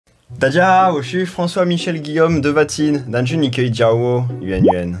大家好，我是 Francois Michel Guillaume Devatine， 但是你可以叫我圆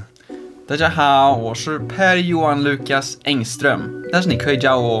圆。大家好，我是 Per Johan Lukas Engström， 但是你可以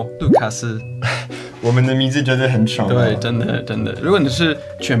叫我卢卡斯。我们的名字真的很长。对，真的。如果你是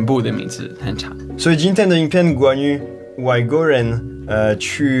全部的名字很长。所以今天的影片关于外国人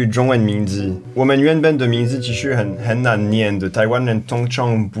取中文名字。我们原本的名字其实很难念的，台湾人通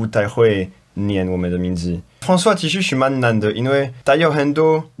常不太会念我们的名字。Francois 其实是蛮难的，因为它有很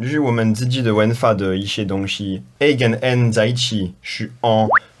多就是我们自己的文法的一些东西。A 跟 N 在一起是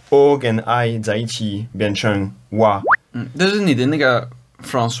on，O 跟 I 在一起变成哇。但是你的那个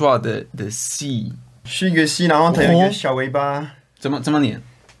Francois 的 C 是一个 C， 然后它有一个小尾巴。怎么念？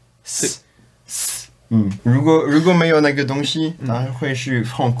如果没有那个东西，它会是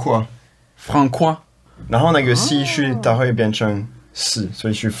Francois。然后那个 C 是它会变成4，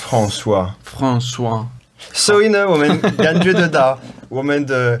所以是 Francois。所以呢，我们感觉得到我们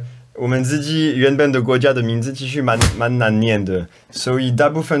自己原本的国家的名字其实蛮难念的，所以大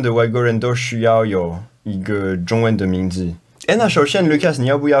部分的外国人都需要有一个中文的名字。那首先 Lucas， 你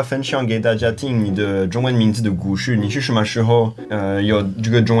要不要分享给大家听你的中文名字的故事？你是什么时候有这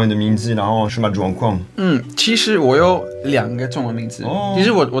个中文的名字，然后什么状况？其实我有2个中文名字。其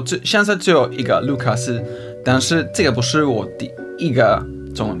实我现在只有一个卢卡斯，但是这个不是我第一个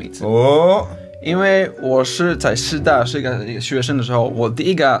中文名字。因为我是在师大是一个学生的时候，我第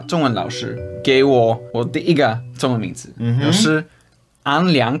一个中文老师给我第一个中文名字，就是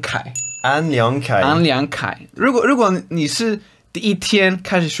安良凯。安良凯。如果你是第一天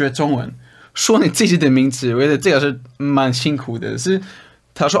开始学中文，说你自己的名字，我觉得这个是蛮辛苦的。是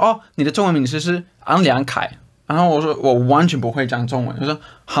他说你的中文名字是安良凯，然后我说我完全不会讲中文，我说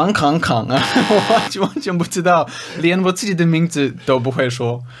康啊，我完全不知道，连我自己的名字都不会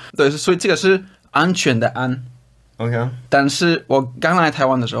说。对，所以这个是安全的安。OK。但是我刚来台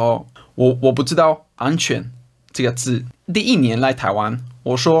湾的时候，我不知道安全这个字。第1年来台湾，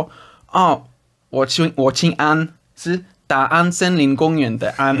我说我姓安，是大安森林公园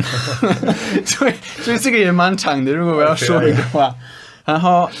的安。所以这个也蛮长的，如果我要说一个话。然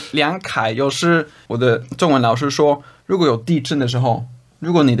后梁凯又是我的中文老师说，如果有地震的时候，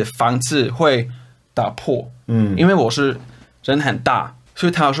如果你的房子会打破，因为我是人很大，所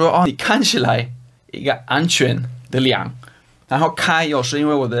以他说你看起来一个安全的梁。然后开又是因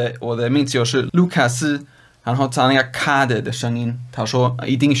为我的名字又是卢卡斯，然后找那个卡的声音，他说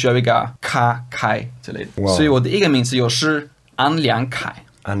一定需要一个卡开之类的，所以我的一个名字又是安良凯。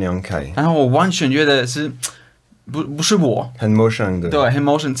然后我完全觉得是。不是我，很陌生的。对，很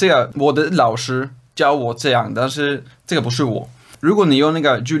陌生。这个我的老师教我这样，但是这个不是我。如果你有那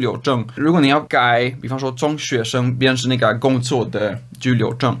个居留证，如果你要改，比方说中学生变成那个工作的居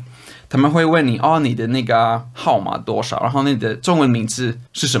留证，他们会问你你的那个号码多少，然后你的中文名字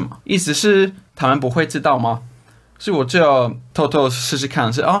是什么？意思是他们不会知道吗？所以我就要偷偷试试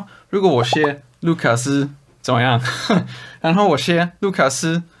看，是如果我写卢卡斯怎么样？然后我写卢卡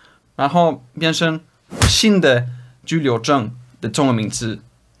斯，然后变成新的居留证的中文名字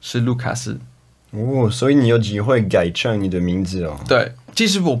是卢卡斯。所以你有机会改成你的名字哦。对，其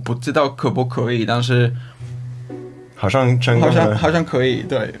实我不知道可不可以，但是好像成功了。好像可以，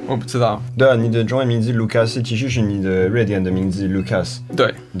对，我不知道。对啊，你的中文名字卢卡斯其实是你的瑞典的名字 Lucas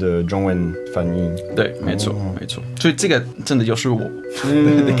对的中文翻译。对，没错。所以这个真的就是我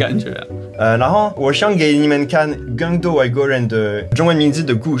的感觉。然后我想给你们看更多外国人的中文名字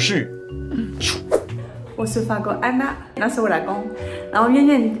的故事。我是法国安娜，那是我老公。然后圆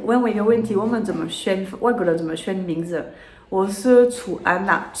圆问我一个问题，我们怎么选外国人怎么选名字？我是楚安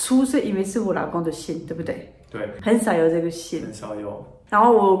娜，楚是因为是我老公的姓，对不对？对，很少有这个姓，很少有。然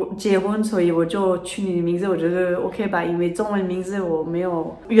后我结婚，所以我就取你的名字，我觉得 OK 吧，因为中文名字我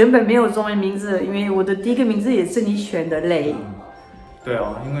原本没有中文名字，因为我的第一个名字也是你选的雷。对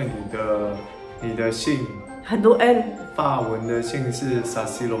哦，因为你的姓很多 L。法文的姓是沙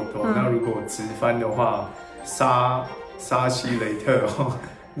西罗多，那如果直翻的话，沙西雷特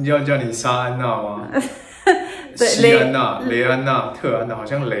你要叫你沙安娜吗？对，西安娜、雷安娜、特安娜，好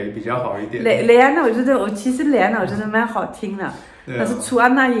像雷比较好一点。雷安娜，其实雷安娜我觉得蛮好听的，但是楚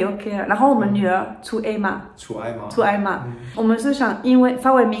安娜也 OK 啊。然后我们女儿楚艾玛，我们是想因为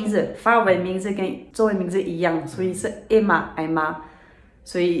法文名字跟中文名字一样，所以是艾玛。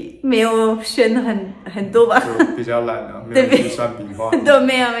所以没有选很多吧，就比较懒啊，没有计算笔画。对，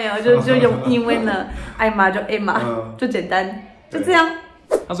没有，就用英文的，艾玛就艾玛，就简单，就这样。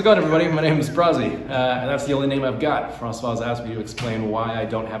How's it going, everybody? My name is Brazzi, and that's the only name I've got. Francois asked me to explain why I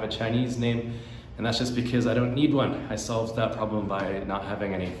don't have a Chinese name, And that's just because I don't need one. I solved that problem by not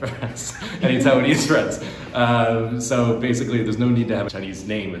having any friends, any Taiwanese friends. So basically, there's no need to have a Chinese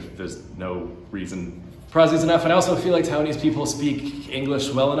name if there's no reason. Surprisingly enough, and I also feel like Taiwanese people speak English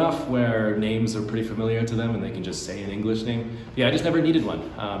well enough where names are pretty familiar to them and they can just say an English name. Yeah, I just never needed one.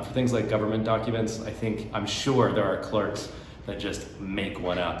 For things like government documents, I'm sure there are clerks that just make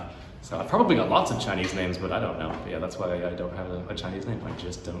one up. So I've probably got lots of Chinese names, but I don't know. But yeah, that's why I don't have a Chinese name. I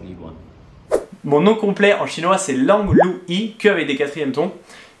just don't need one. Mon nom complet en chinois c'est Lang Lu Yi, que avec des quatrièmes tons.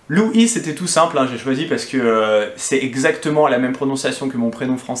 Lu Yi c'était tout simple, hein, j'ai choisi parce que c'est exactement la même prononciation que mon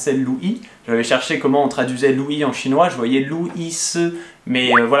prénom français Louis. J'avais cherché comment on traduisait Louis en chinois, je voyais Louis se,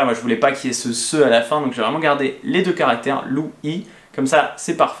 mais voilà, moi je voulais pas qu'il y ait ce se à la fin, donc j'ai vraiment gardé les deux caractères, Louis. Comme ça,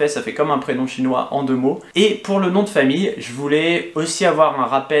 c'est parfait, ça fait comme un prénom chinois en 2 mots. Et pour le nom de famille, je voulais aussi avoir un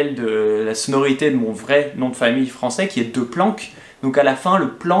rappel de la sonorité de mon vrai nom de famille français qui est De Planck. Donc à la fin,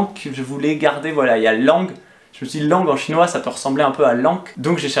 le Planck, je voulais garder, voilà, il y a langue. Je me suis dit langue en chinois, ça peut ressembler un peu à langue.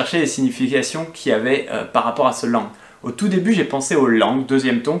 Donc j'ai cherché les significations qu'il y avait par rapport à ce langue. Au tout début, j'ai pensé au langue,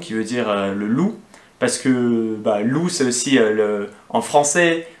 deuxième ton, qui veut dire le loup. Parce que loup, c'est aussi, en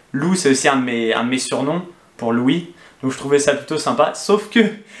français, loup, c'est aussi un de mes surnoms pour Louis. Donc je trouvais ça plutôt sympa, sauf que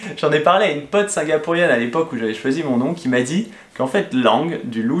j'en ai parlé à une pote singapourienne à l'époque où j'avais choisi mon nom qui m'a dit qu'en fait langue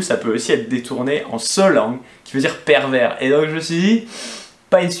du loup ça peut aussi être détourné en so-langue qui veut dire pervers. Et donc je me suis dit,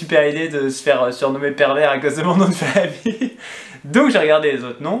 pas une super idée de se faire surnommer pervers à cause de mon nom de famille. Donc j'ai regardé les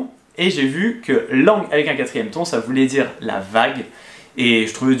autres noms et j'ai vu que langue avec un quatrième ton ça voulait dire la vague et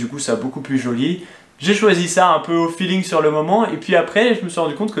je trouvais du coup ça beaucoup plus joli. J'ai choisi ça un peu au feeling sur le moment et puis après je me suis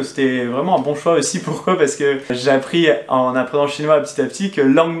rendu compte que c'était vraiment un bon choix aussi. Pourquoi? Parce que j'ai appris en apprenant le chinois petit à petit que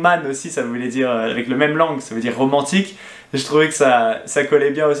langman aussi ça voulait dire, avec le même langue, ça veut dire romantique. Et je trouvais que ça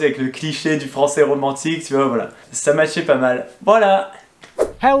collait bien aussi avec le cliché du français romantique, tu vois, voilà. Ça matchait pas mal. Voilà!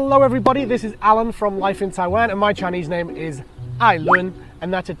 Hello everybody, this is Alan from Life in Taiwan and my Chinese name is Ai Lun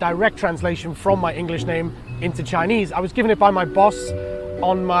and that's a direct translation from my English name into Chinese. I was given it by my boss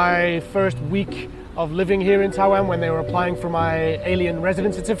on my first week of living here in Taiwan when they were applying for my alien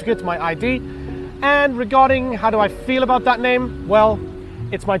resident certificate, my ID. And regarding how do I feel about that name, well,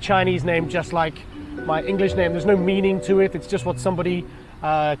 it's my Chinese name just like my English name. There's no meaning to it, it's just what somebody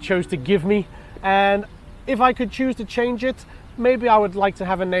chose to give me. And if I could choose to change it, maybe I would like to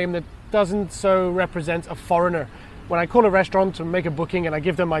have a name that doesn't so represent a foreigner. When I call a restaurant to make a booking and I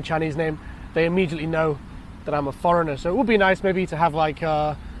give them my Chinese name, they immediately know that I'm a foreigner. So it would be nice maybe to have like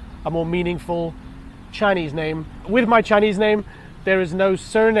a more meaningful Chinese name. With my Chinese name, there is no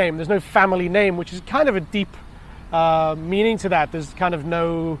surname, there's no family name, which is kind of a deep meaning to that. There's kind of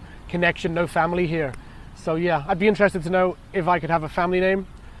no connection, no family here. So yeah, I'd be interested to know if I could have a family name.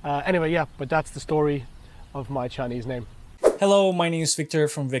 Anyway, yeah, but that's the story of my Chinese name. Hello, my name is Victor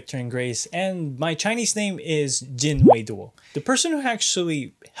from Victor and Grace, and my Chinese name is Jin Weiduo. The person who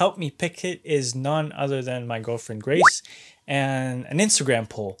actually helped me pick it is none other than my girlfriend Grace, and an Instagram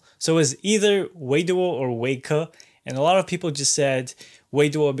poll. So it was either Weiduo or Weike, and a lot of people just said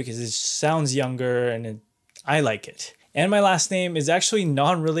Weiduo because it sounds younger and I like it. And my last name is actually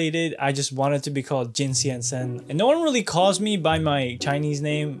non-related. I just wanted to be called Jin Xiansen. And no one really calls me by my Chinese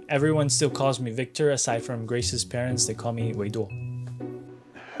name. Everyone still calls me Victor, aside from Grace's parents. They call me Weiduo.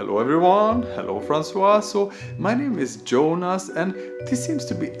 Hello everyone, hello Francois. So my name is Jonas and this seems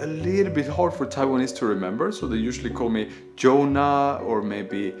to be a little bit hard for Taiwanese to remember, so they usually call me Jonah or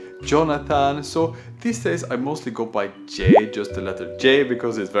maybe Jonathan. So these days I mostly go by J, just the letter J,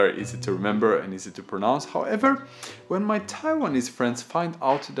 because it's very easy to remember and easy to pronounce. However, when my Taiwanese friends find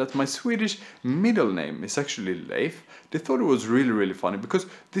out that my Swedish middle name is actually Leif, they thought it was really funny because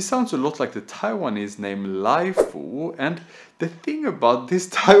this sounds a lot like the Taiwanese name Laifu, and the thing about this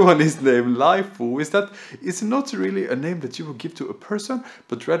Taiwanese name Laifu is that it's not really a name that you would give to a person,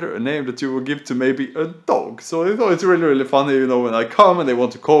 but rather a name that you would give to maybe a dog. So I thought it's really funny, you know, when I come and they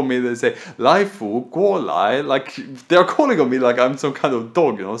want to call me, they say Laifu, Guolai, like they're calling on me like I'm some kind of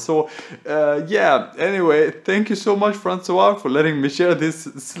dog, you know. So yeah, anyway, thank you so much Francois for letting me share this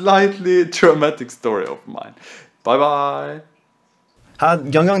slightly dramatic story of mine. Bye bye.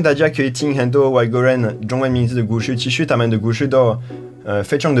 刚刚大家可以听很多外国人中文名字的故事，其实他们的故事都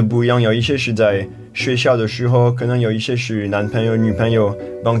非常的不一样。有一些是在学校的时候，可能有一些是男朋友、女朋友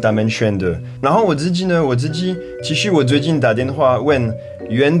帮他们选的。然后我自己其实我最近打电话问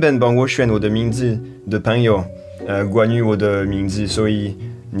原本帮我选我的名字的朋友，关于我的名字，所以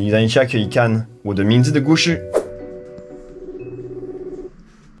你等一下可以看我的名字的故事。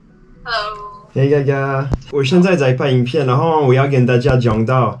嘿大家，我现在在拍影片，然后我要跟大家讲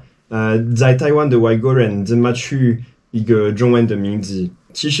到，在台湾的外国人怎么去一个中文的名字。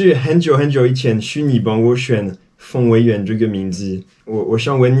其实很久很久以前是你帮我选冯韋元这个名字。我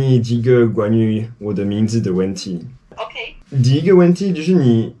想问你几个关于我的名字的问题。OK。第一个问题就是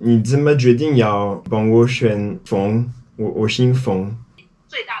你怎么决定要帮我选冯？我姓冯。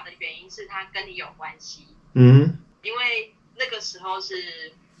最大的原因是他跟你有关系。因为那个时候是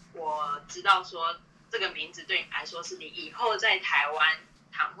我知道说这个名字对你来说是你以后在台湾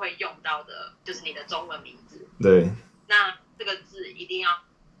常会用到的，就是你的中文名字。对。那这个字一定要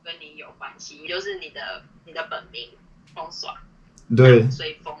跟你有关系，就是你的本名Francois。对。所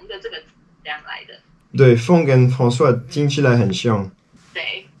以冯的这个字这样来的。对，冯跟 Francois 听起来很像。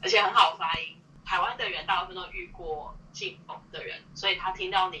对，而且很好发音。台湾的人大部分都遇过姓冯的人，所以他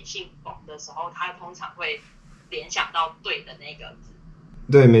听到你姓冯的时候，他通常会联想到对的那个字。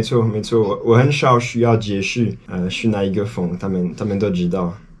对，没错，我很少需要解释，是哪一个冯，他们都知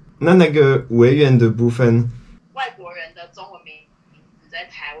道。那个委员的部分，外国人的中文名字在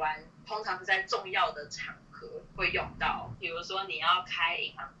台湾通常是在重要的场合会用到，比如说你要开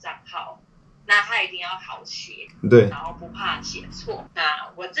银行账号，那他一定要好写，对，然后不怕写错。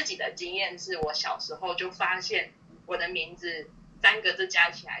那我自己的经验是我小时候就发现我的名字3个字加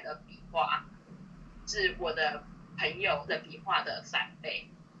起来的笔画是我的朋友的笔画的3倍。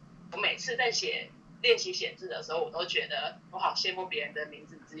我每次在练习写字的时候，我都觉得我好羡慕别人的名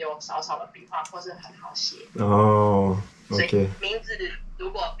字只有少少的笔画或是很好写。OK。所以名字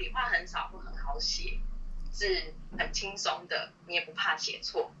如果笔画很少或很好写，是很轻松的，你也不怕写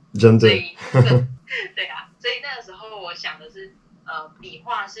错。真的。所以对啊，所以那个时候我想的是，笔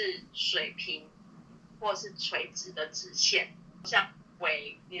画是水平或是垂直的直线，像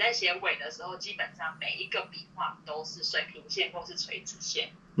尾，你在写尾的时候，基本上每一个笔画都是水平线或是垂直线。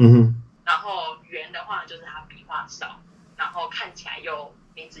然后圆的话就是它笔画少，然后看起来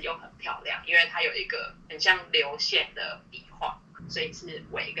名字又很漂亮，因为它有一个很像流线的笔画，所以是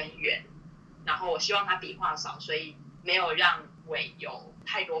尾跟圆。然后我希望它笔画少，所以没有让尾有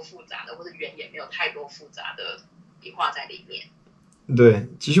太多复杂的，或者圆也没有太多复杂的笔画在里面。对，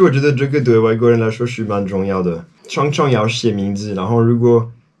其实我觉得这个对外国人来说是蛮重要的，常常要写名字，然后如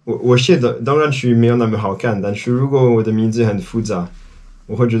果我写的当然是没有那么好看，但是如果我的名字很复杂，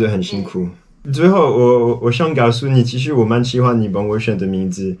我会觉得很辛苦。最后我想告诉你，其实我蛮喜欢你帮我选的名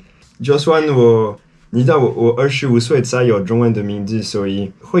字，就算你知道我25岁才有中文的名字，所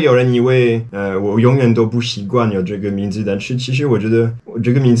以会有人以为我永远都不习惯有这个名字，但是其实我觉得我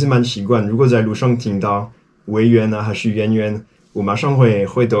这个名字蛮习惯。如果在路上听到委员啊还是圆圆，我马上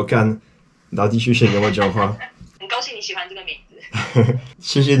会多看到底是谁跟我讲话。很高兴你喜欢这个名字。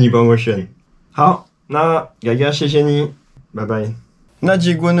谢谢你帮我选。好，那雅雅谢谢你，拜拜。那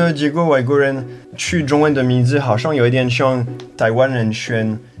结果呢？结果外国人取中文的名字好像有一点像台湾人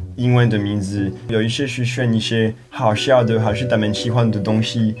选英文的名字，有一些是选一些好笑的还是他们喜欢的东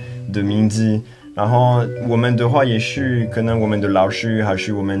西的名字。然后我们的话也是可能我们的老师还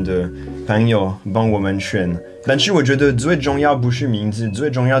是我们的朋友帮我们选。但是我觉得最重要不是名字，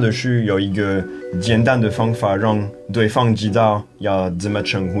最重要的是有一个简单的方法让对方知道要怎么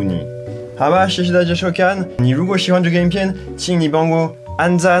称呼你。好吧，谢谢大家收看。你如果喜欢这个影片，请你帮我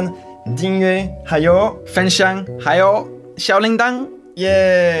按赞、订阅，还有分享，还有小铃铛。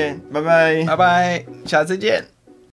耶，拜拜，拜拜，下次见。